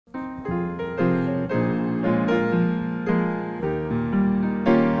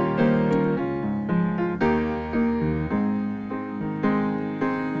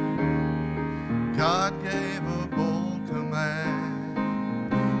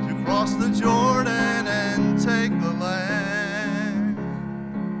cross the Jordan and take the land,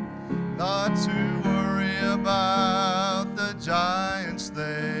 not to worry about the giants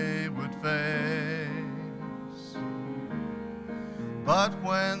they would face. But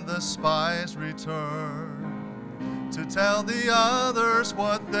when the spies returned to tell the others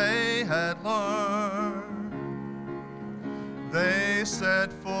what they had learned, they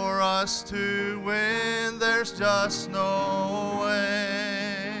said, for us to win, there's just no way.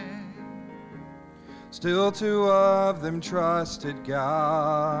 Still 2 of them trusted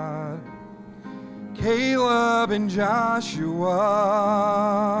God, Caleb and Joshua.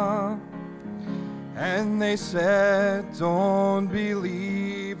 And they said, don't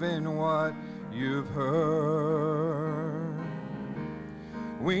believe in what you've heard.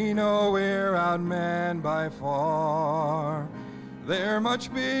 We know we're outmanned by far. They're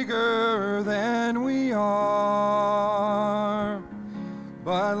much bigger than we are.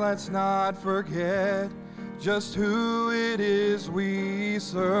 But let's not forget just who it is we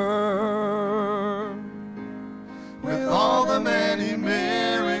serve. With all the many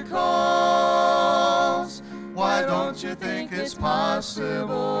miracles, why don't you think it's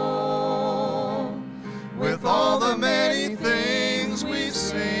possible? With all the many things we've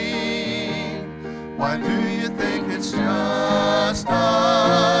seen, why do you think it's just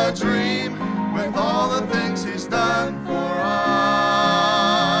a dream? With all the things he's done for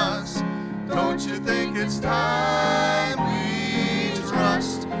us, don't you think it's time we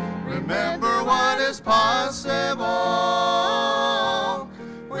trust? Remember what is possible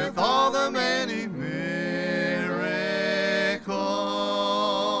with all the many miracles.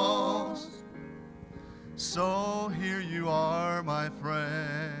 So here you are, my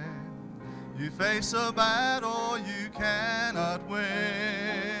friend. You face a battle you cannot win,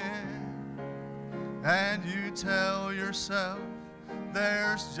 and you tell yourself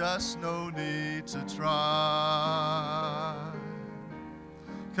there's just no need to try.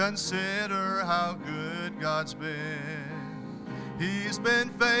 Consider how good God's been. He's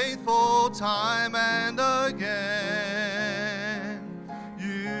been faithful time and again.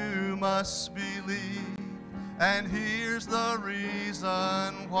 You must believe, and here's the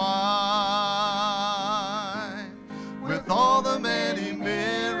reason why. With all the many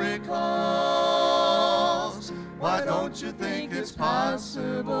miracles, why don't you think it's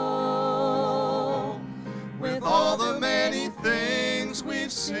possible? With all the many things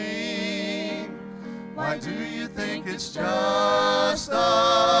we've seen, why do you think it's just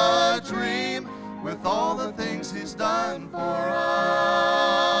a dream? With all the things he's done for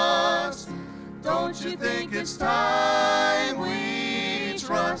us, don't you think it's time we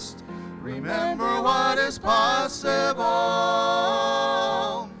trust? Remember what is possible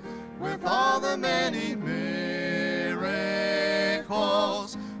with all the many miracles.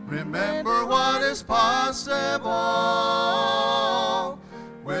 Remember what is possible